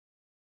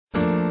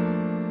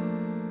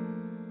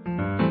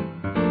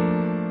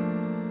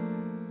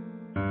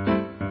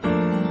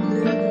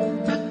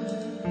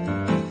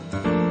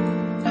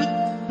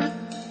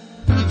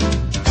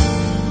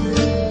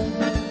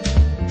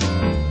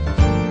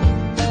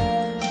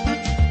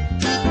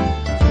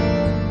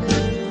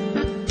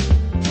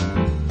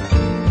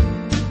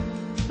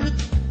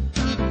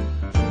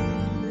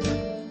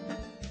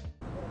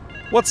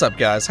What's up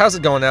guys, how's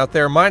it going out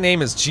there? My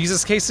name is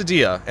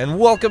JesusQuesadilla, and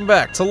welcome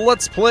back to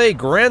Let's Play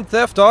Grand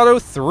Theft Auto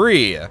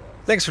 3.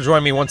 Thanks for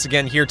joining me once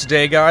again here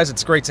today guys,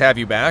 it's great to have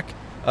you back.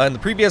 In the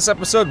previous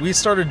episode we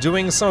started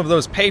doing some of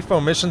those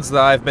payphone missions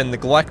that I've been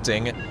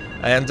neglecting,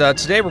 and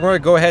today we're going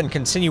to go ahead and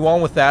continue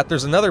on with that.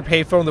 There's another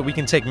payphone that we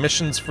can take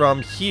missions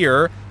from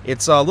here.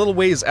 It's a little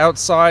ways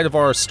outside of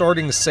our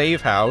starting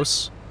save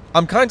house.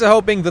 I'm kinda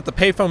hoping that the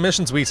payphone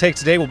missions we take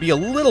today will be a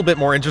little bit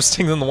more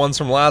interesting than the ones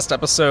from last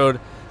episode.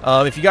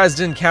 If you guys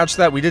didn't catch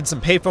that, we did some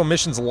payphone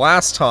missions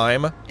last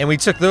time, and we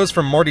took those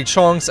from Marty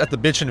Chong's at the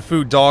Bitchin'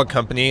 Food Dog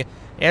Company,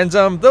 and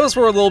those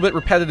were a little bit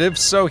repetitive,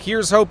 so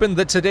here's hoping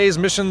that today's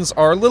missions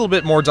are a little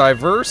bit more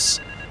diverse,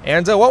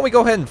 and why don't we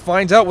go ahead and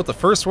find out what the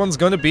first one's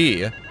gonna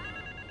be.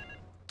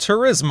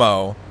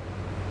 Turismo.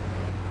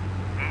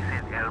 This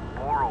is El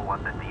Burro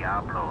at the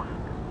Diablos.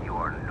 You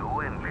are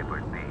new in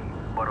Liberty,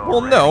 but Well,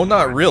 no,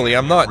 not really,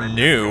 I'm not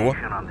new.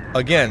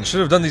 Again,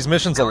 should have done these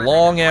missions a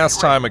long-ass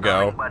time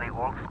ago.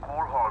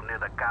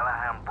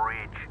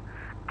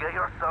 Get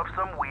yourself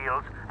some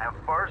wheels, and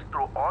first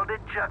through all the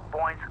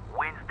checkpoints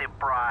wins the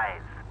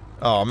prize.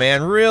 Oh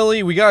man,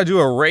 really? We gotta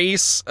do a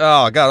race?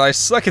 Oh god, I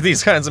suck at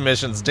these kinds of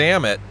missions,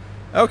 damn it.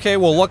 Okay,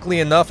 well luckily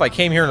enough I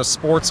came here in a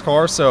sports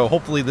car, so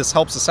hopefully this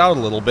helps us out a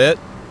little bit.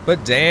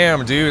 But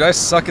damn, dude, I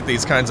suck at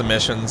these kinds of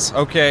missions.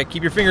 Okay,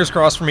 keep your fingers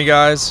crossed for me,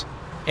 guys.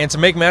 And to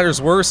make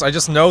matters worse, I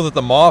just know that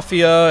the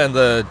Mafia and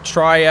the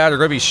Triad are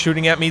gonna be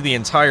shooting at me the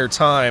entire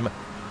time.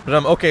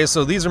 But okay,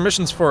 so these are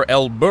missions for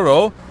El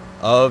Burro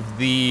of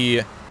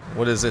the...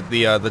 what is it,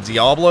 the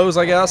Diablos,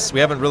 I guess?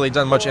 We haven't really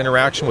done much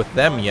interaction with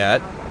them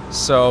yet.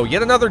 So,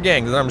 yet another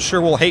gang that I'm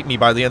sure will hate me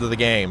by the end of the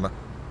game.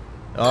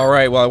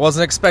 Alright, well I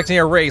wasn't expecting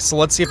a race, so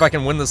let's see if I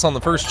can win this on the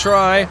first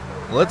try.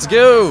 Let's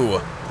go!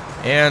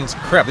 And,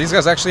 crap, these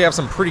guys actually have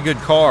some pretty good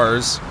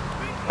cars.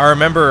 I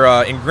remember,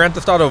 in Grand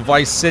Theft Auto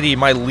Vice City,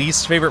 my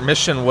least favorite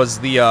mission was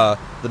the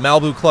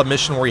Malibu Club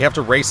mission where you have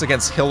to race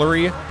against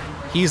Hillary.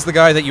 He's the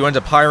guy that you end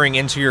up hiring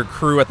into your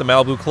crew at the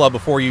Malibu Club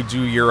before you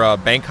do your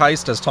bank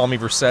heist as Tommy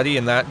Vercetti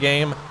in that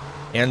game.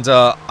 And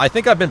I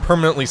think I've been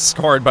permanently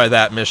scarred by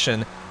that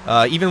mission.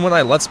 Even when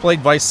I Let's Played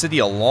Vice City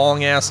a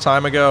long-ass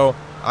time ago,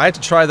 I had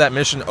to try that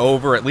mission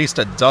over at least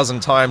a dozen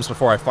times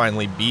before I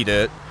finally beat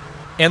it.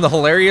 And the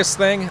hilarious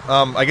thing,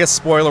 I guess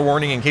spoiler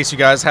warning in case you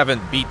guys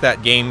haven't beat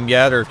that game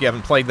yet, or if you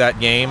haven't played that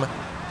game.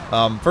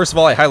 First of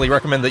all, I highly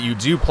recommend that you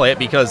do play it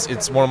because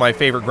it's one of my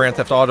favorite Grand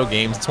Theft Auto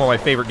games. It's one of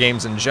my favorite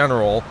games in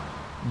general.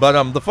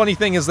 But the funny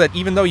thing is that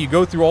even though you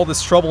go through all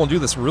this trouble and do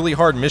this really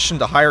hard mission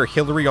to hire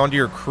Hillary onto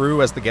your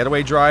crew as the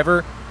getaway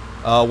driver,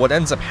 what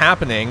ends up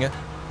happening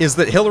is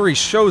that Hillary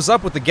shows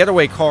up with the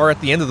getaway car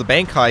at the end of the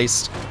bank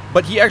heist,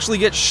 but he actually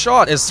gets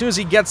shot as soon as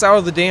he gets out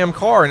of the damn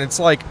car, and it's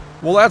like,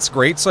 well that's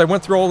great, so I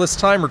went through all this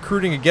time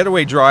recruiting a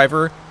getaway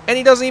driver, and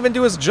he doesn't even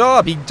do his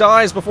job, he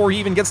dies before he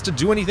even gets to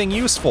do anything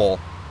useful.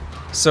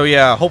 So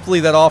yeah, hopefully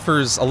that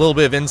offers a little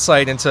bit of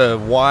insight into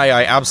why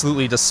I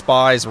absolutely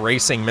despise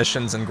racing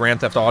missions in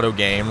Grand Theft Auto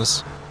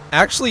games.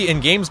 Actually,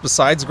 in games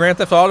besides Grand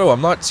Theft Auto,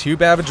 I'm not too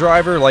bad of a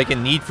driver. Like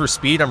in Need for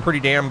Speed, I'm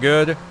pretty damn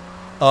good.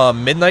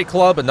 Midnight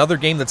Club, another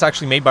game that's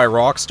actually made by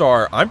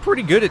Rockstar, I'm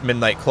pretty good at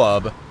Midnight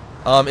Club.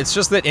 It's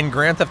just that in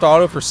Grand Theft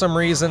Auto, for some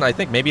reason, I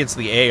think maybe it's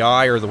the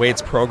AI or the way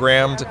it's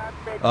programmed,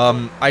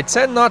 I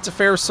tend not to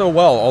fare so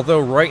well,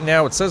 although right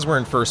now it says we're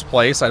in first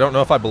place. I don't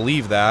know if I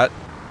believe that.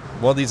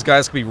 Well, these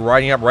guys could be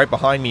riding up right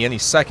behind me any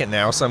second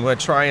now, so I'm going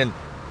to try and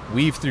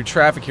weave through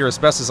traffic here as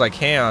best as I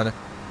can.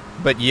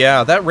 But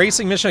yeah, that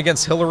racing mission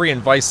against Hillary in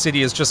Vice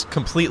City is just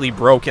completely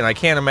broken. I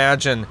can't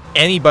imagine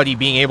anybody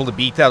being able to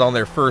beat that on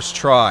their first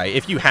try.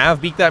 If you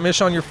have beat that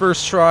mission on your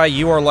first try,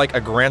 you are like a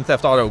Grand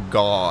Theft Auto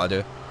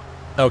god.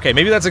 Okay,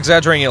 maybe that's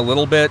exaggerating a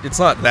little bit. It's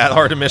not that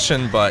hard a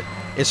mission, but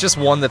it's just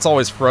one that's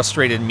always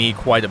frustrated me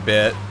quite a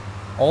bit.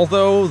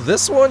 Although,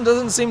 this one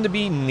doesn't seem to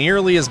be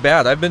nearly as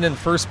bad. I've been in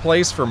first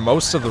place for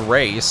most of the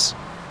race.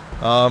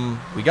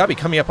 We gotta be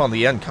coming up on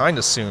the end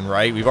kinda soon,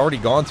 right? We've already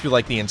gone through,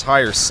 like, the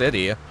entire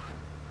city.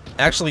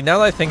 Actually, now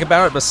that I think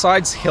about it,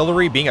 besides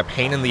Hillary being a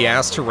pain in the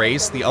ass to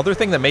race, the other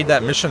thing that made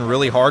that mission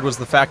really hard was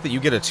the fact that you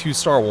get a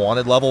 2-star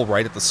wanted level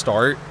right at the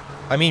start.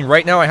 I mean,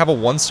 right now I have a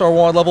 1-star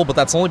wanted level, but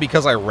that's only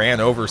because I ran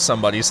over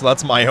somebody, so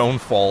that's my own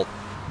fault.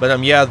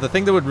 But, yeah, the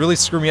thing that would really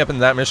screw me up in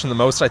that mission the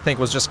most, I think,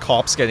 was just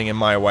cops getting in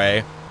my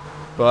way.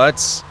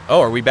 But, oh,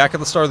 are we back at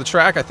the start of the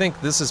track? I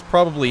think this is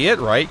probably it,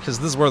 right? Because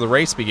this is where the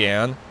race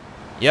began.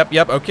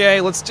 Yep,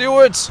 okay, let's do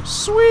it!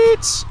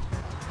 Sweet!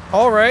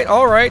 Alright,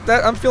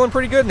 I'm feeling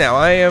pretty good now.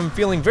 I am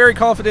feeling very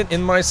confident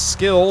in my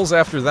skills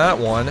after that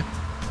one.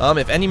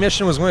 If any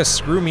mission was going to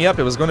screw me up,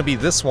 it was going to be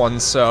this one,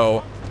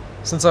 so...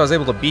 since I was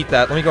able to beat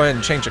that, let me go ahead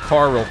and change a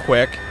car real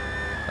quick.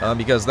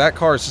 Because that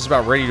car is just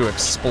about ready to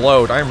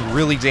explode. I'm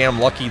really damn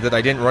lucky that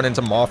I didn't run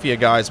into Mafia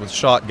guys with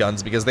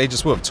shotguns, because they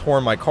just would have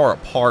torn my car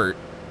apart.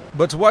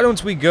 But why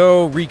don't we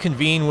go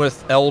reconvene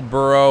with El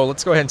Burro?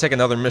 Let's go ahead and take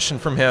another mission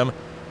from him.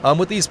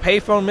 With these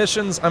payphone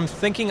missions, I'm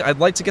thinking I'd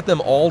like to get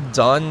them all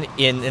done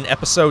in an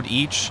episode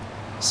each.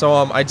 So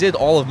I did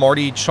all of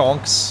Marty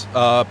Chong's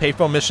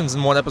payphone missions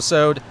in one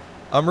episode,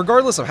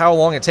 Regardless of how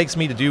long it takes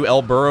me to do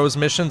El Burro's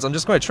missions, I'm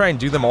just going to try and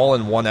do them all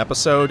in one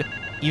episode.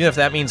 Even if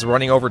that means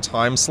running over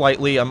time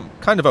slightly, I'm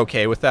kind of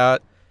okay with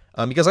that.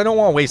 Because I don't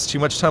want to waste too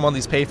much time on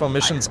these payphone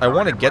missions. I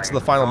want to get to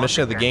the final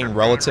mission of the game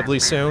relatively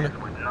soon.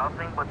 With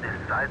nothing but the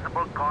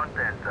sizable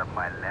contents of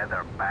my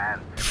leather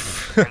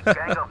pants. A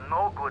gang of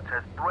no-goods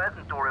has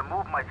threatened to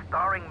remove my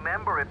starring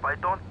member if I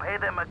don't pay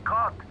them a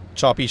cut.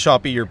 Choppy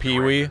Choppy, your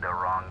Pee-wee. The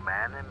wrong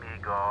man,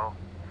 amigo.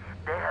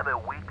 They have a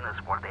weakness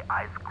for the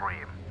ice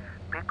cream.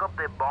 Pick up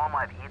the bomb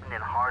I've hidden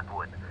in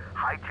Hardwood.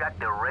 Hijack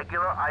the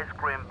regular ice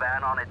cream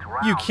van on its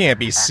route. You can't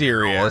be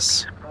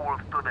serious. And lower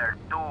these fools to their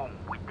doom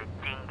with the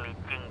jingly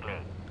jingly.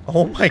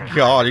 Oh my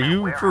god, are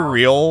you for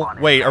real?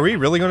 Wait, are we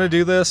really going to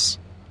do this?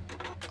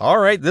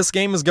 Alright, this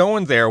game is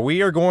going there.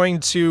 We are going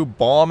to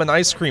bomb an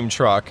ice cream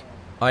truck.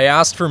 I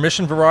asked for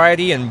mission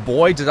variety, and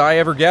boy did I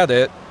ever get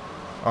it.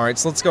 Alright,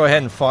 so let's go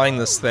ahead and find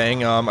this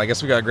thing. I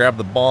guess we gotta grab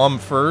the bomb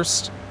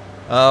first.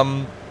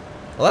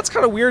 Well, that's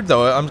kind of weird,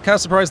 though. I'm kind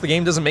of surprised the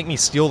game doesn't make me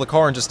steal the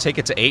car and just take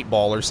it to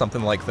 8-ball or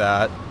something like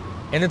that.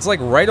 And it's, like,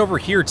 right over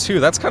here, too.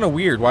 That's kind of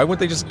weird. Why wouldn't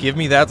they just give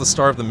me that at the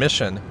start of the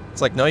mission?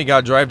 It's like, no, you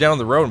gotta drive down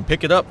the road and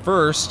pick it up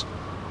first.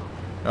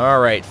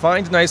 Alright,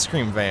 find an ice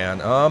cream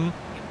van.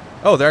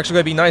 Oh, they're actually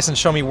gonna be nice and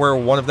show me where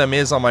one of them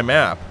is on my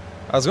map.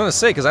 I was gonna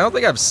say, because I don't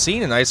think I've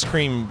seen an ice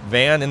cream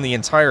van in the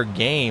entire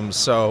game,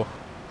 so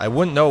I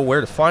wouldn't know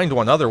where to find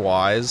one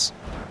otherwise.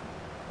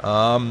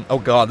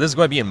 Oh god, this is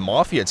going to be in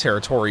Mafia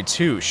territory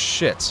too,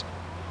 shit.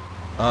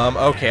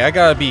 Okay, I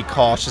gotta be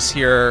cautious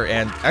here,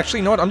 and actually,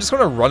 you know what, I'm just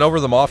gonna run over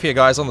the Mafia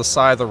guys on the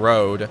side of the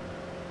road.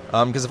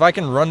 Because if I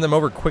can run them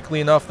over quickly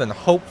enough, then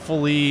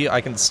hopefully I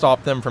can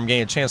stop them from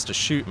getting a chance to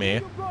shoot me.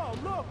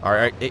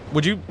 Alright, hey,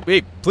 would you,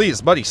 wait,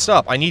 please, buddy,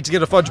 stop, I need to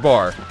get a fudge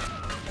bar.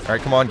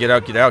 Alright, come on, get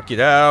out, get out, get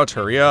out,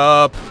 hurry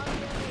up.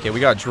 Okay, we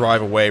gotta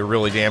drive away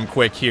really damn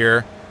quick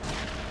here.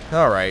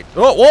 Alright.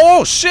 Oh,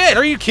 whoa, shit!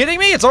 Are you kidding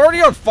me? It's already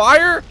on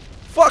fire?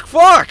 Fuck,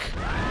 fuck!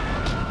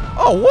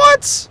 Oh,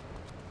 what?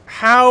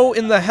 How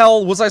in the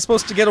hell was I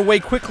supposed to get away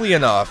quickly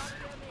enough?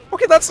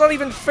 Okay, that's not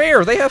even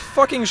fair. They have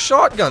fucking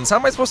shotguns. How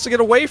am I supposed to get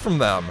away from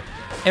them?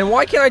 And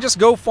why can't I just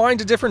go find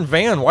a different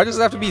van? Why does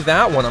it have to be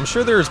that one? I'm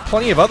sure there's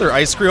plenty of other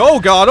ice cream. Oh,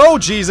 God. Oh,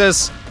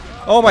 Jesus.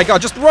 Oh, my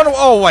God. Just run away.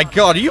 Oh, my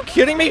God. Are you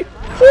kidding me?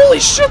 Holy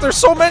shit, there's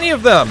so many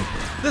of them.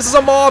 This is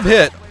a mob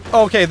hit.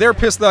 Okay, they're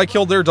pissed that I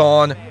killed their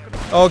Dawn.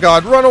 Oh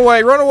god, run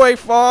away,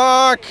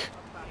 fuck!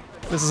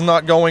 This is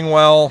not going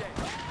well.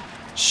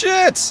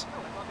 Shit!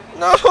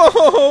 No,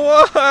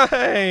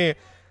 why?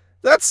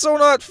 That's so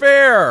not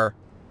fair!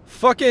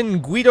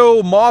 Fucking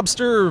Guido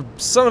mobster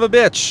son of a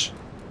bitch.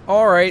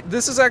 Alright,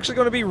 this is actually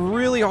going to be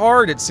really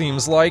hard, it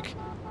seems like.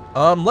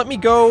 Let me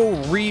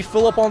go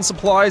refill up on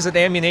supplies and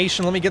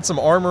ammunition, let me get some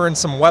armor and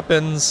some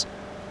weapons,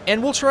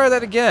 and we'll try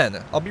that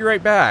again. I'll be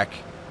right back.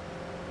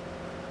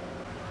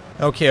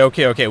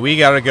 Okay, we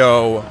gotta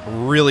go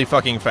really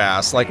fucking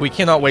fast. Like, we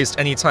cannot waste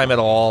any time at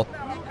all.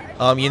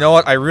 You know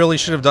what? I really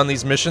should have done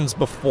these missions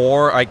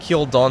before I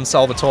killed Don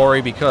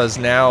Salvatore, because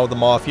now the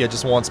Mafia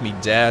just wants me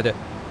dead.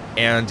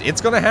 And it's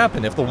gonna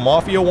happen. If the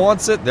Mafia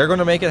wants it, they're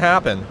gonna make it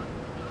happen.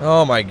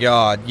 Oh my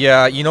god.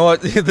 Yeah, you know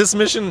what? This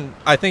mission,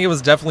 I think it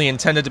was definitely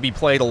intended to be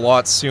played a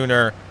lot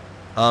sooner.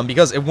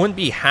 Because it wouldn't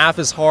be half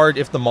as hard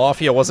if the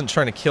Mafia wasn't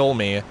trying to kill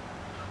me.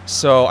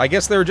 So, I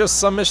guess there are just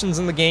some missions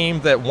in the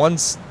game that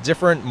once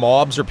different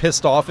mobs are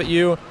pissed off at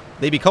you,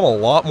 they become a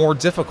lot more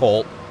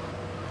difficult.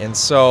 And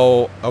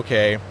so,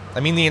 okay. I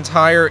mean, the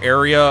entire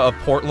area of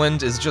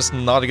Portland is just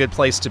not a good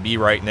place to be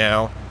right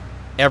now.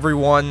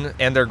 Everyone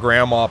and their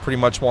grandma pretty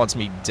much wants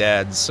me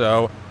dead,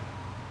 so...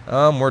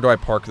 where do I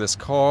park this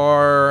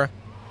car?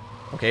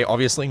 Okay,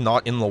 obviously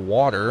not in the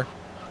water.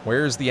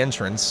 Where's the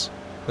entrance?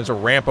 There's a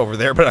ramp over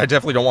there, but I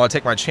definitely don't want to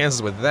take my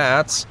chances with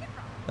that.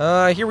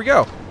 Here we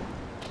go.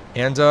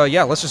 And,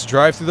 yeah, let's just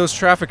drive through those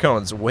traffic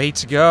cones. Way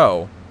to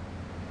go.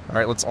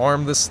 Alright, let's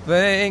arm this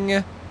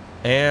thing.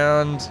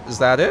 And, is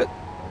that it?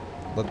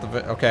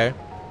 Okay.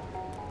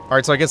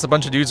 Alright, so I guess a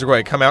bunch of dudes are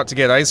going to come out to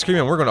get ice cream,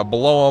 and we're going to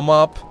blow them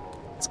up.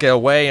 Let's get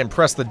away and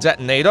press the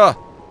detonator.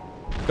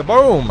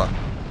 Kaboom!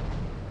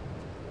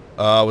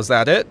 Was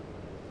that it?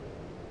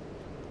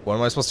 What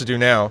am I supposed to do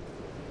now?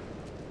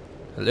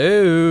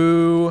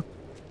 Hello?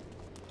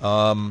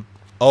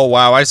 Oh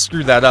wow, I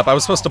screwed that up. I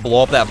was supposed to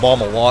blow up that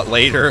bomb a lot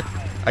later.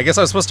 I guess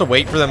I was supposed to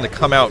wait for them to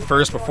come out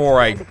first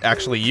before I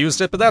actually used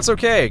it, but that's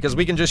okay, because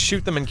we can just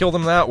shoot them and kill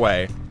them that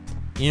way.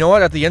 You know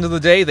what, at the end of the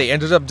day, they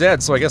ended up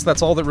dead, so I guess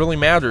that's all that really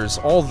matters.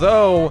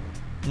 Although,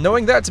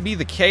 knowing that to be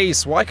the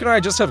case, why couldn't I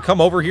just have come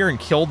over here and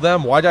killed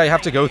them? Why did I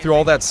have to go through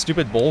all that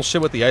stupid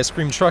bullshit with the ice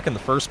cream truck in the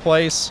first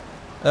place?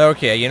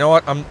 Okay, you know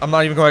what, I'm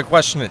not even going to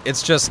question it.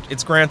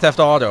 It's Grand Theft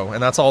Auto,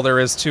 and that's all there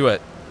is to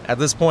it. At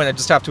this point, I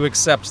just have to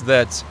accept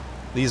that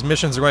these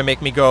missions are going to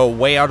make me go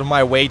way out of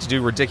my way to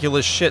do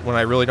ridiculous shit when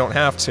I really don't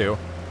have to.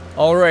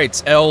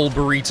 Alright, El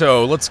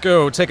Burrito, let's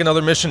go take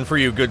another mission for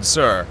you, good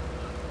sir.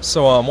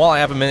 So, while I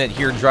have a minute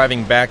here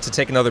driving back to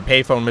take another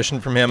payphone mission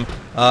from him,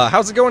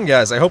 how's it going,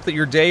 guys? I hope that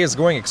your day is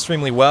going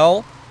extremely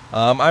well.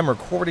 I'm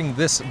recording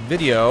this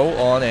video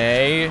on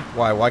a...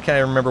 Why can't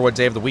I remember what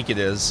day of the week it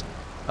is?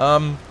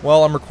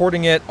 Well, I'm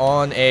recording it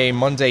on a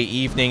Monday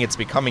evening. It's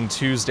becoming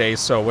Tuesday,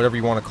 so whatever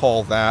you want to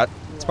call that.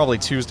 It's probably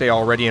Tuesday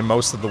already in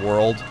most of the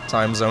world,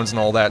 time zones and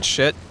all that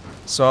shit.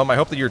 So I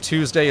hope that your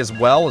Tuesday is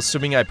well,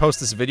 assuming I post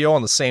this video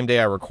on the same day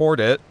I record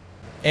it.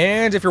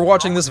 And if you're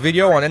watching this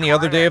video on any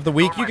other day of the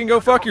week, you can go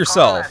fuck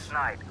yourself.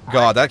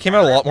 God, that came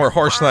out a lot more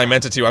harsh than I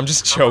meant it to. I'm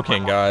just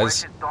joking,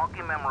 guys.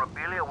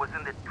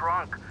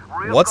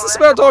 What's this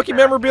about donkey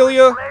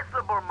memorabilia?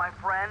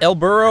 El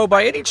Burro,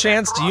 by any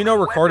chance, do you know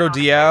Ricardo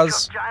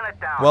Diaz?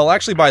 Well,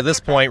 actually, by this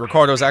point,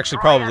 Ricardo's actually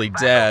probably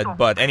dead,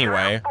 but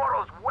anyway.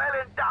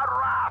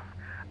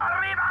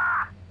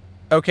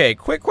 Okay,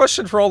 quick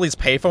question for all these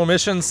payphone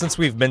missions, since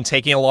we've been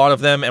taking a lot of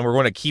them, and we're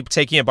going to keep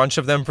taking a bunch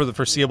of them for the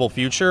foreseeable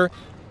future.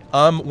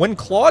 When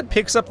Claude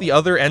picks up the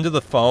other end of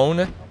the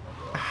phone,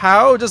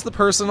 how does the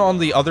person on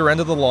the other end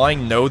of the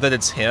line know that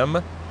it's him?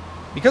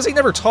 Because he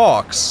never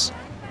talks.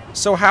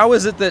 So how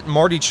is it that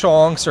Marty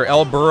Chonks or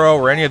El Burro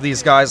or any of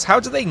these guys, how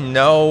do they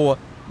know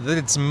that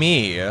it's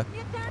me?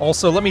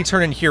 Also, let me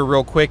turn in here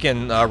real quick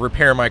and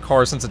repair my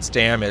car since it's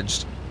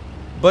damaged.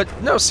 But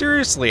no,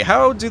 seriously,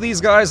 how do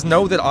these guys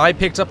know that I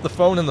picked up the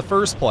phone in the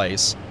first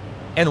place?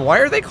 And why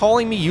are they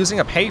calling me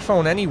using a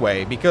payphone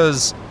anyway?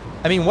 Because,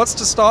 I mean, what's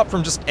to stop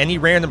from just any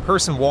random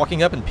person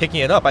walking up and picking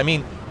it up? I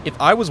mean, if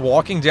I was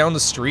walking down the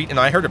street and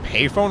I heard a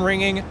payphone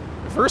ringing,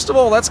 first of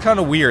all, that's kind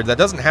of weird. That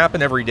doesn't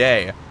happen every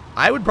day.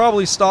 I would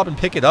probably stop and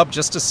pick it up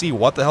just to see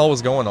what the hell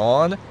was going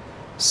on.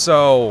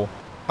 So,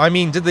 I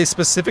mean, did they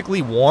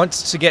specifically want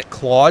to get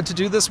Claude to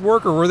do this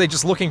work, or were they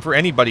just looking for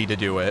anybody to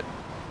do it?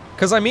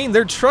 Because, I mean,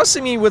 they're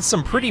trusting me with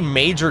some pretty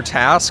major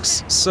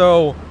tasks,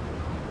 so,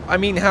 I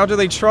mean, how do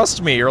they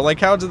trust me? Or, like,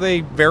 how do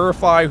they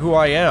verify who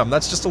I am?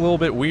 That's just a little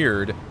bit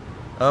weird.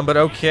 But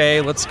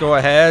okay, let's go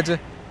ahead.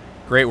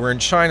 Great, we're in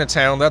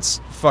Chinatown. That's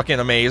fucking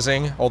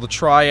amazing. All the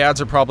triads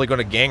are probably going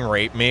to gang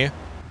rape me.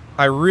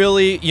 You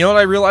know what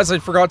I realized I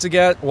forgot to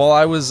get while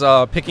I was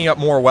picking up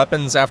more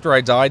weapons after I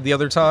died the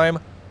other time?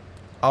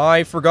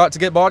 I forgot to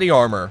get body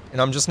armor,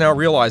 and I'm just now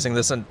realizing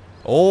this, and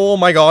oh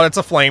my god, it's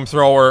a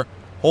flamethrower.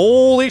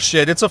 Holy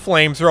shit, it's a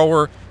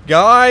flamethrower.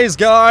 Guys,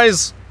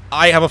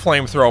 I have a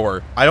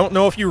flamethrower. I don't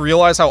know if you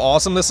realize how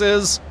awesome this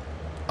is.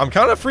 I'm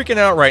kind of freaking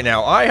out right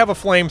now. I have a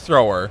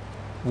flamethrower.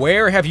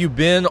 Where have you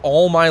been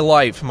all my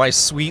life, my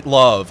sweet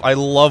love? I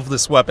love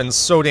this weapon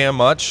so damn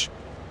much.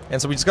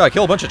 And so we just gotta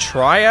kill a bunch of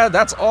triad?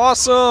 That's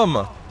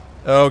awesome!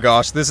 Oh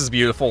gosh, this is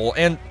beautiful.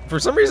 And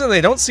for some reason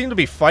they don't seem to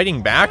be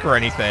fighting back or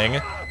anything.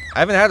 I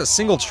haven't had a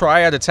single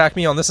triad attack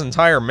me on this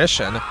entire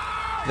mission.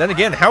 Then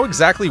again, how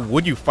exactly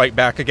would you fight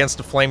back against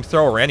a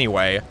flamethrower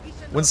anyway?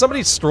 When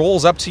somebody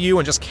strolls up to you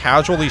and just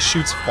casually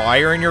shoots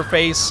fire in your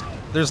face,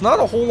 there's not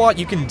a whole lot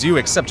you can do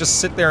except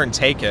just sit there and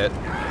take it.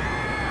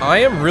 I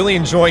am really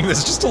enjoying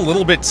this just a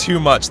little bit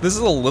too much. This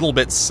is a little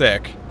bit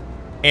sick.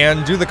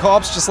 And do the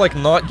cops just, like,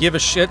 not give a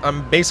shit?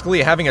 I'm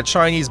basically having a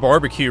Chinese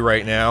barbecue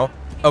right now.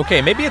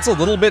 Okay, maybe it's a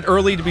little bit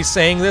early to be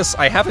saying this.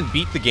 I haven't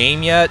beat the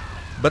game yet,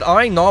 but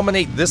I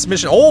nominate this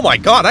mission. Oh my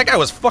god, that guy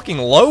was fucking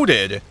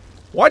loaded!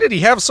 Why did he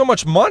have so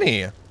much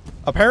money?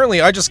 Apparently,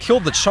 I just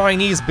killed the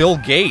Chinese Bill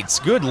Gates.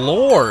 Good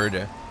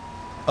lord.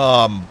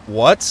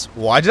 What?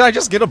 Why did I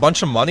just get a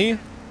bunch of money?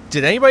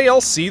 Did anybody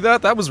else see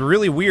that? That was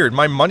really weird.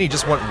 My money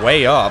just went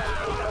way up.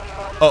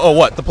 Oh,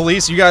 what? The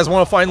police? You guys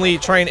want to finally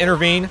try and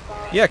intervene?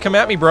 Yeah, come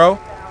at me, bro.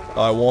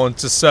 I want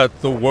to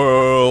set the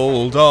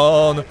world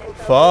on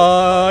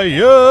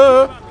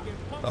fire.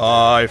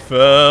 I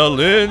fell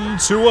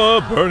into a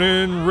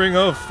burning ring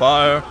of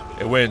fire.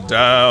 It went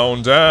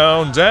down,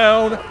 down,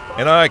 down,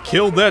 and I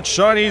killed that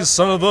Chinese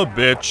son of a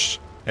bitch.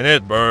 And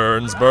it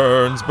burns,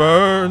 burns,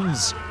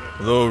 burns.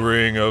 The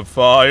ring of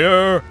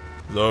fire,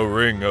 the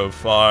ring of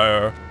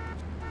fire.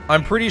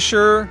 I'm pretty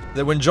sure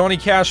that when Johnny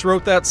Cash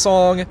wrote that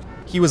song,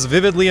 he was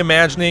vividly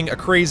imagining a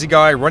crazy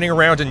guy running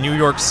around in New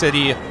York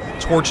City,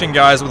 torching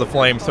guys with a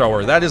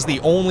flamethrower. That is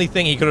the only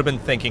thing he could have been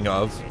thinking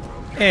of.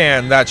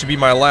 And that should be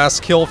my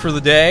last kill for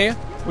the day,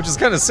 which is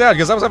kind of sad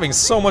because I was having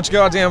so much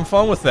goddamn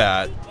fun with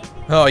that.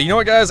 Oh, you know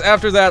what, guys?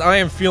 After that, I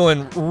am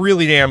feeling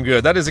really damn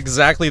good. That is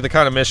exactly the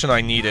kind of mission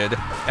I needed.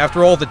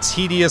 After all the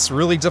tedious,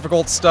 really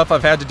difficult stuff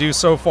I've had to do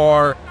so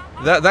far,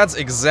 that's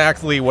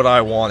exactly what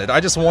I wanted. I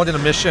just wanted a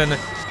mission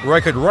where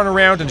I could run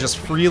around and just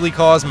freely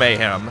cause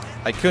mayhem.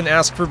 I couldn't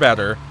ask for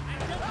better.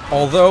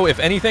 Although, if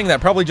anything, that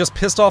probably just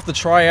pissed off the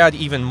Triad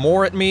even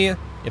more at me,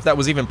 if that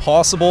was even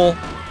possible.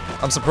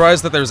 I'm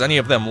surprised that there's any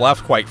of them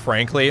left, quite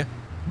frankly.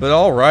 But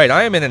alright,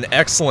 I am in an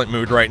excellent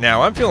mood right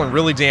now. I'm feeling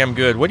really damn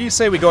good. What do you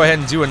say we go ahead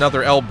and do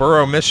another El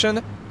Burro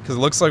mission? Because it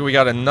looks like we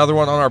got another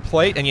one on our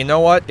plate, and you know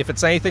what? If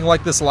it's anything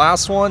like this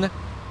last one,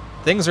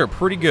 things are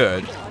pretty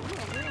good.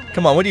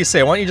 Come on, what do you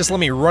say? Why don't you just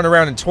let me run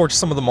around and torch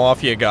some of the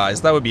Mafia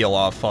guys? That would be a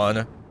lot of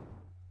fun.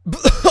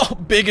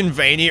 Big N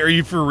Veiny, are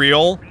you for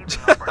real?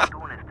 Opportunist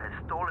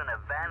has stolen a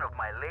van of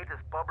my latest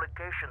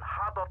publication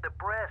hot off the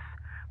press.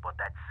 But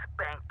that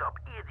spanked-up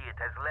idiot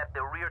has left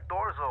the rear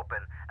doors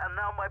open, and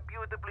now my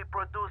beautifully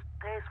produced,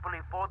 tastefully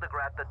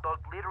photographed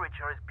adult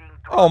literature is being...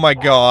 Oh my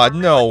god,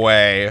 no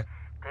way.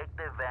 Take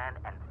the van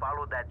and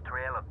follow that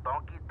trail of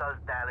Donkey Does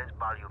Dallas Paris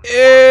volume.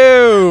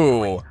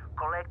 Ew!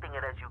 Collecting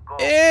it as you go.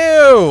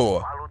 Ew!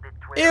 Follow the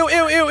trail. Ew,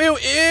 ew, ew, ew,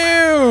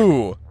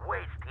 ew!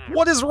 Waste here.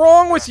 What is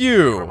wrong with Throw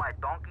you? my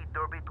donkey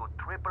derby to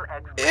triple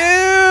X.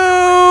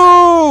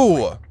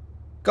 Ew!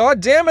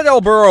 God damn it,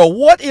 El Burro,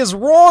 what is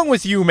wrong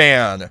with you,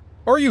 man?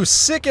 Are you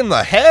sick in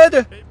the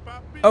head?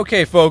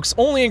 Okay, folks,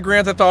 only in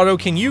Grand Theft Auto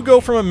can you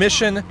go from a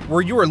mission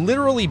where you are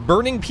literally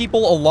burning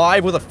people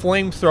alive with a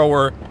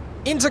flamethrower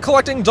into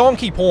collecting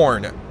donkey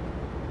porn.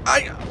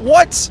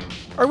 What?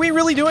 Are we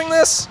really doing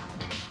this?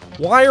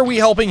 Why are we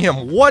helping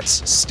him? What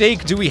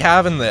stake do we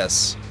have in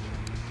this?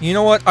 You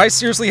know what? I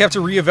seriously have to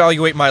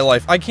reevaluate my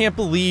life. I can't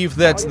believe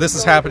that this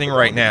is happening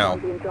right now.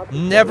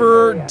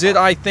 Never did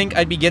I think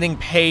I'd be getting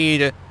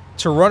paid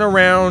to run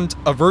around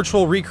a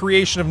virtual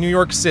recreation of New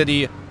York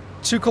City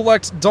to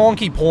collect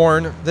donkey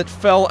porn that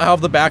fell out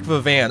of the back of a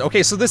van.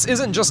 Okay, so this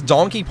isn't just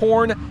donkey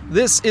porn,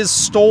 this is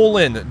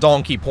stolen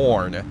donkey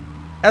porn.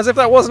 As if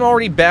that wasn't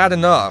already bad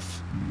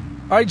enough.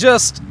 I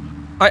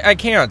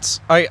can't.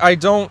 I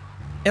don't...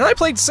 And I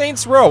played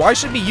Saints Row, I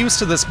should be used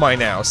to this by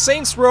now.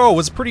 Saints Row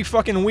was pretty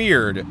fucking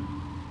weird.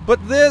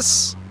 But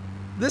this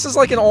is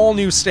like an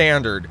all-new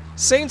standard.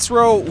 Saints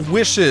Row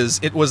wishes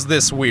it was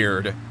this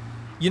weird.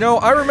 You know,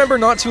 I remember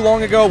not too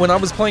long ago when I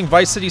was playing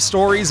Vice City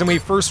Stories and we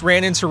first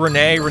ran into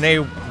Renee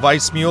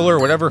Weissmuller,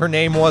 whatever her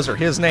name was, or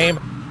his name,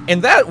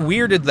 and that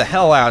weirded the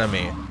hell out of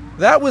me.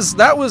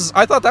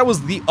 I thought that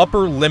was the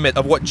upper limit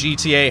of what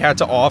GTA had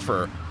to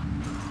offer.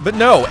 But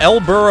no, El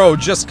Burro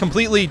just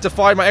completely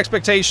defied my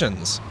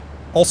expectations.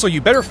 Also,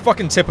 you better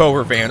fucking tip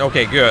over, van.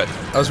 Okay, good.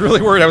 I was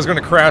really worried I was gonna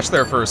crash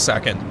there for a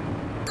second.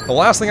 The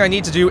last thing I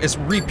need to do is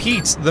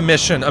repeat the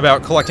mission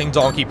about collecting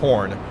donkey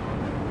porn.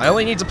 I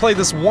only need to play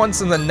this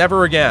once and then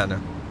never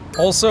again.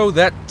 Also,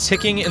 that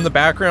ticking in the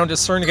background is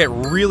starting to get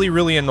really,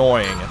 really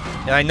annoying.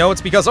 And I know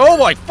it's because- oh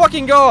my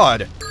fucking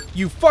god!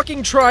 You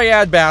fucking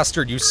triad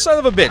bastard, you son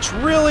of a bitch,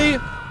 really?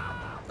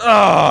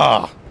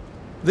 Ugh.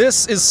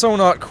 This is so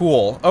not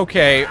cool.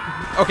 Okay,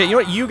 you know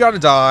what, you gotta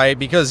die,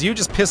 because you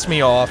just pissed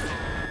me off.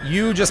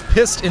 You just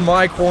pissed in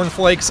my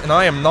cornflakes, and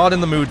I am not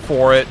in the mood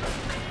for it.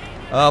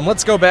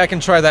 Let's go back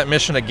and try that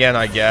mission again,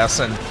 I guess,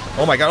 and-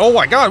 oh my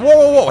god, whoa,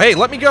 whoa, whoa, hey,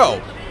 let me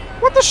go!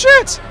 What the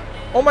shit?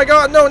 Oh my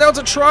god, no, now it's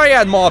a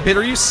triad mob hit,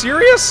 are you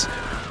serious?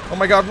 Oh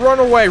my god, run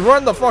away,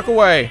 run the fuck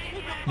away.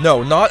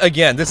 No, not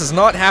again, this is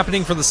not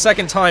happening for the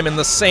second time in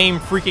the same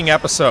freaking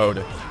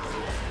episode.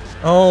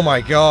 Oh my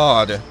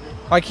god.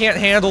 I can't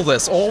handle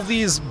this, all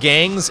these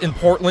gangs in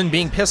Portland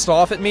being pissed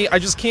off at me, I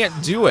just can't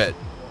do it.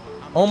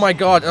 Oh my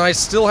god, and I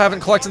still haven't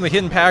collected the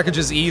hidden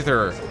packages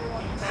either.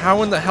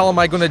 How in the hell am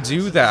I gonna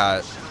do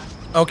that?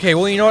 Okay,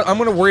 well you know what, I'm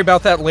gonna worry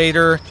about that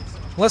later.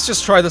 Let's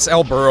just try this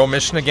El Burro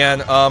mission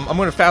again. I'm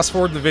gonna fast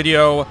forward the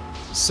video,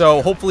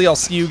 so hopefully I'll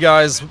see you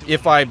guys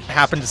if I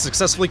happen to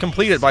successfully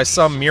complete it by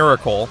some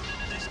miracle.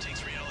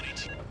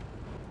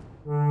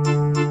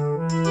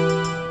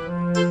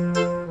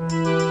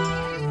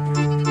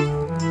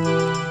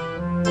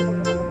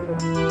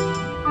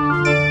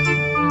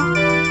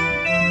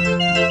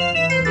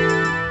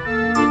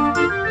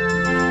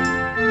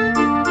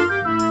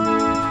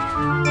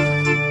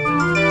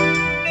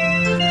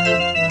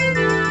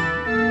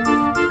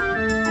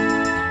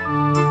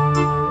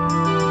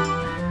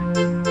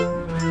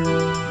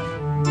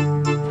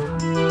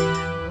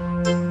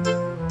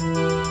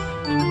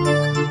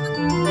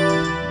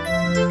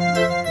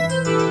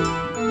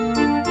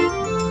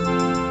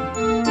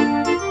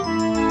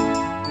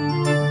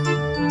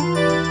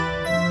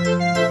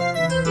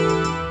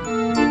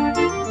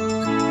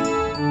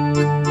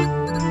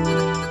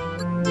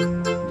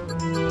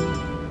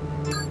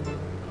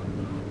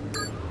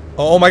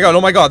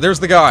 Oh my god, there's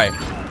the guy.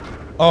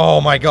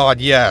 Oh my god,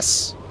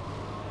 yes.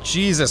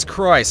 Jesus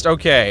Christ,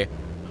 okay.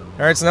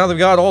 Alright, so now that we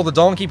got all the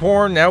donkey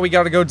porn, now we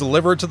gotta go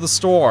deliver it to the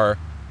store.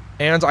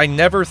 And I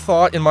never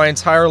thought in my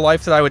entire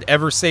life that I would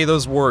ever say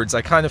those words.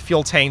 I kind of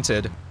feel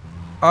tainted.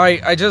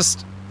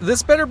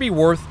 This better be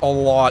worth a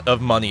lot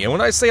of money. And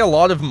when I say a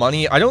lot of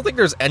money, I don't think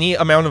there's any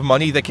amount of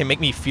money that can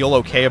make me feel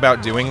okay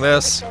about doing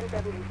this.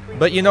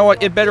 But you know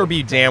what, it better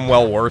be damn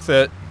well worth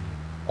it.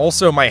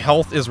 Also, my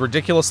health is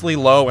ridiculously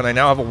low, and I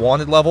now have a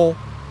wanted level.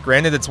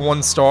 Granted, it's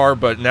 1 star,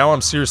 but now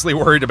I'm seriously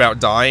worried about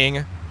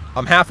dying.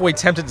 I'm halfway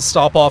tempted to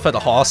stop off at a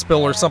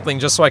hospital or something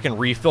just so I can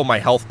refill my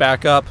health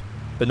back up.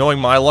 But knowing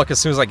my luck, as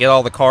soon as I get out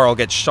of the car, I'll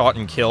get shot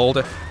and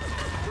killed.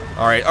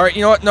 Alright,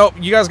 you know what? No,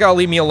 you guys gotta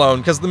leave me alone,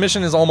 because the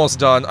mission is almost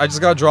done. I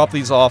just gotta drop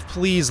these off.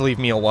 Please leave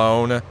me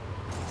alone.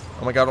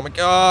 Oh my god, oh my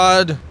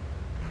god!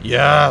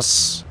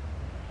 Yes!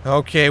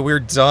 Okay, we're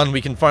done.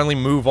 We can finally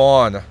move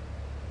on.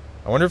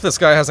 I wonder if this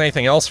guy has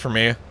anything else for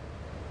me.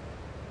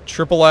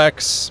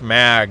 XXX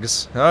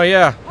mags. Oh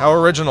yeah, how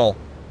original.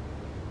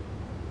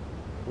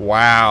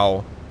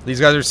 Wow. These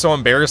guys are so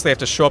embarrassed they have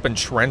to show up in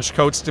trench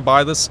coats to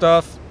buy this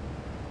stuff.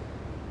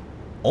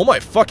 Oh my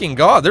fucking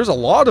god, there's a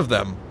lot of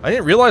them. I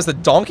didn't realize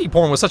that donkey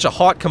porn was such a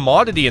hot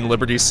commodity in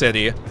Liberty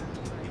City.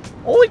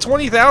 Only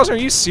 20,000, are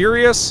you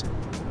serious?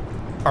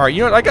 Alright,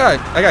 you know what,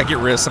 I gotta get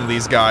rid of some of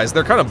these guys.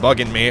 They're kind of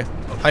bugging me.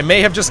 I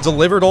may have just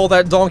delivered all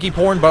that donkey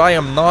porn, but I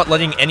am not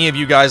letting any of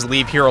you guys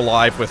leave here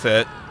alive with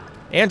it.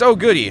 And oh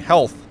goody,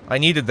 health. I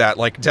needed that,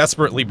 like,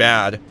 desperately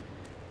bad.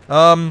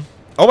 Oh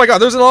my god,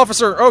 there's an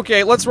officer!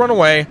 Okay, let's run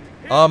away.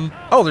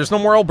 Oh, there's no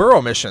more El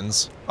Burro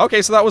missions.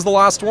 Okay, so that was the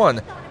last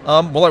one.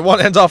 Well, I want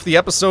to end off the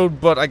episode,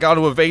 but I got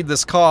to evade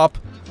this cop.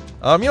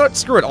 You know what?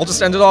 Screw it. I'll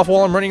just end it off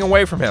while I'm running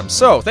away from him.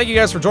 So, thank you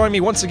guys for joining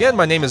me once again.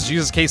 My name is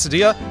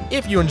JesusQuesadilla.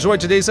 If you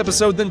enjoyed today's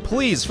episode, then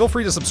please feel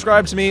free to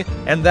subscribe to me,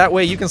 and that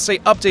way you can stay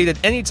updated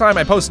anytime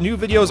I post new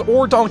videos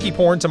or donkey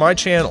porn to my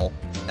channel.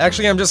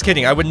 Actually, I'm just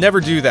kidding. I would never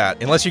do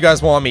that. Unless you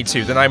guys want me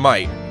to, then I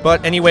might.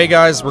 But anyway,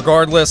 guys,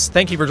 regardless,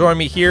 thank you for joining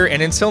me here,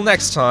 and until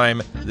next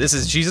time, this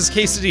is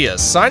JesusQuesadilla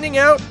signing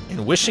out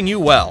and wishing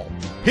you well.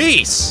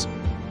 Peace!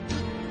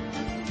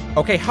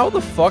 Okay, how the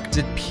fuck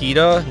did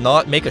PETA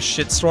not make a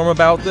shitstorm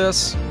about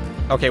this?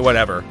 Okay,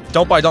 whatever.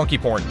 Don't buy donkey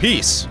porn.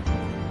 Peace!